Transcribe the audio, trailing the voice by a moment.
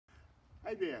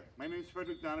Hi there, my name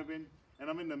is Donovan, and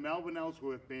I'm in the Melvin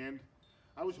Ellsworth band.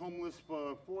 I was homeless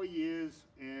for 4 years,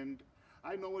 and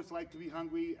I know what it's like to be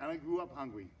hungry, and I grew up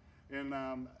hungry. And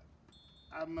I'm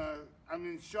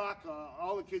in shock.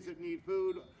 All the kids that need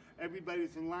food, everybody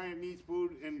that's in line that needs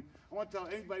food, and I want to tell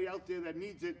anybody out there that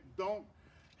needs it, don't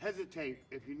hesitate.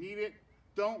 If you need it,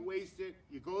 don't waste it.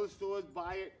 You go to the stores,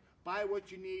 buy it, buy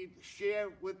what you need, share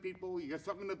with people. You got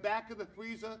something in the back of the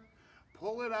freezer,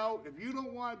 pull it out. If you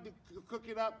don't want to cook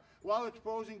it up while it's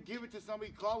frozen, give it to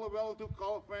somebody, call a relative,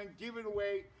 call a friend, give it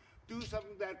away, do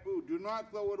something with that food. Do not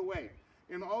throw it away.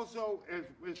 And also,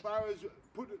 as far as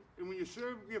when you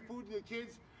serve your food to the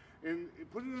kids, and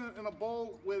put it in a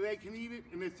bowl where they can eat it,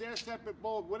 and it's their separate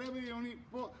bowl. Whatever they don't eat,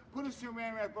 put a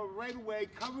saran wrap right away,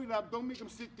 cover it up. Don't make them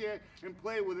sit there and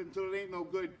play with it until it ain't no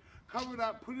good. Cover it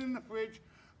up, put it in the fridge,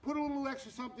 put a little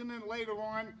extra something in later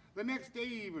on, the next day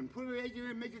even. Put an egg in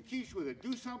it, make a quiche with it.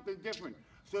 Do something different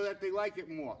so that they like it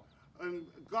more. And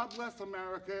God bless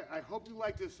America. I hope you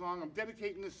like this song. I'm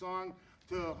dedicating this song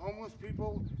to homeless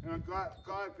people and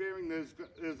God-fearing. There's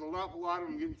an awful lot of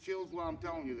them. I'm getting chills while I'm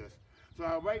telling you this.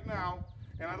 So right now,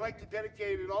 and I'd like to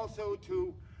dedicate it also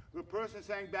to the person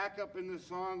sang backup in this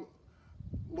song,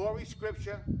 Lori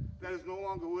Scripture, that is no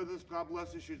longer with us. God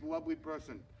bless her. She's a lovely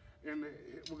person. And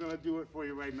we're going to do it for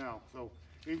you right now. So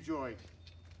enjoy.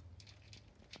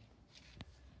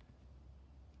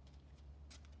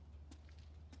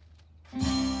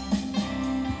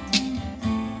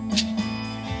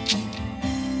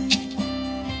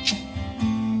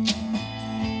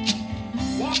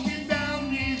 Walking down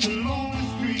these lonely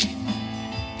streets,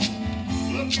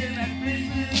 looking at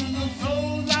faces of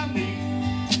souls I meet,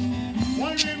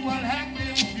 wondering what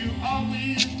happened to all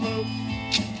these folks.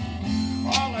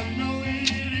 All I know it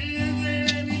isn't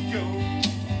any joke.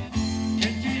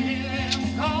 Can't you hear them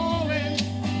calling?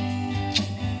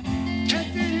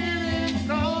 Can't you hear them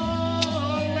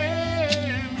calling?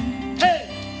 Hey,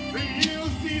 but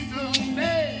you'll see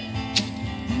someday.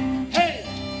 Hey,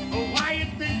 why you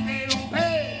think they don't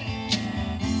pay?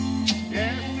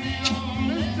 Yes, they don't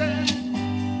listen.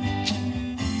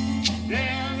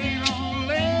 Yeah, they don't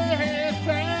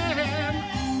listen.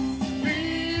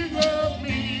 Please love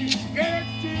me.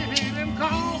 Can't you hear them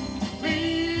call?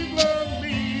 Please love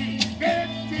me.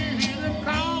 Can't you hear them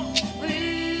call?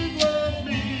 Please love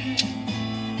me.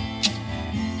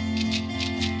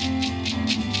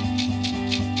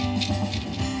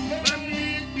 Let me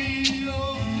be the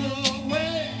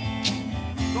way.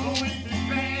 Going too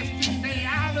fast to stay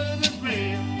out of the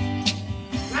grave.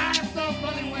 Life's so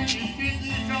funny when you get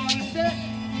this on the step.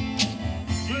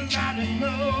 You gotta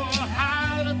know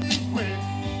how to be quick.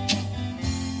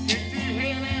 Can't you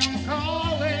hear them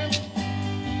calling?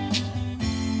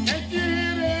 Can't you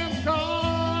hear them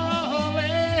calling?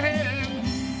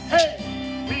 Hey,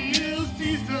 you'll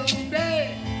see someday.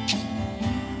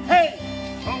 Hey,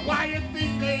 why you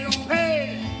think they don't pay?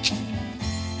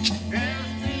 Yes,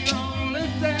 they don't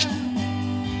listen.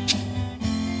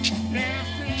 Yes,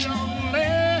 they don't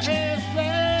listen.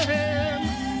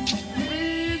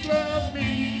 Please love me.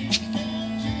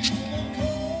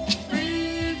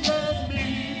 Please love me.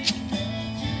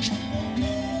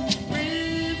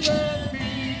 Please love me.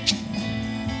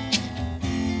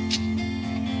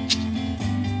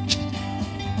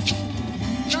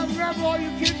 Now remember, all you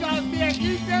kids out there,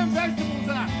 eat them vegetables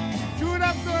up. Chew it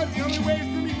up good. The only way it's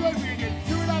gonna be good for you is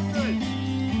chew it up good.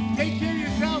 Take care of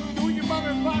yourself. Do what your mother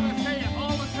and father say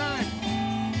all the time.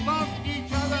 Love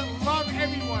each other. Love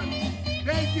everyone.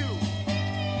 Thank you.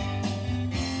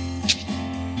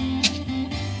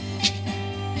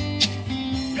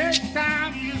 Next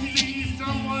time you see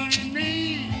someone in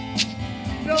need,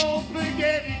 don't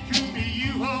forget it could be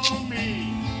you or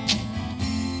me.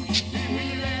 You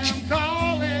hear them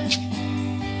calling.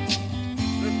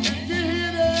 Can't you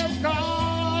hear them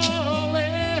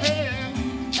calling?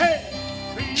 Hey,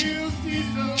 but you'll see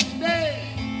someday.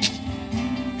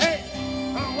 Hey,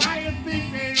 why you think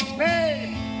they don't pay?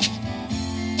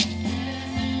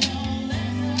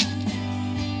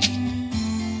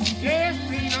 Yes,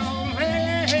 they don't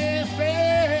listen.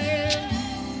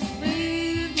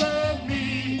 Please love me.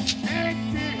 Can't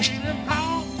you hear them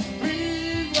call?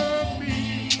 Please love me.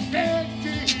 Can't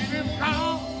you hear them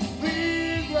call?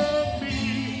 Please love me.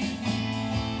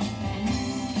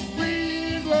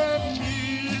 Please love me.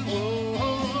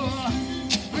 Oh,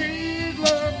 please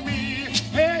love me.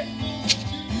 Hey,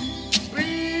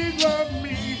 please love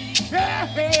me. Yeah.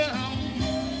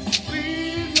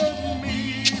 Please love me.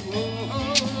 Oh,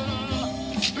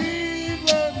 please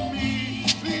love me.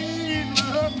 Please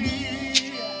love me.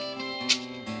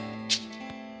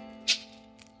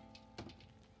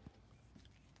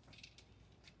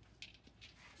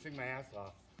 sing my ass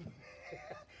off.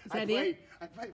 Is that it? I played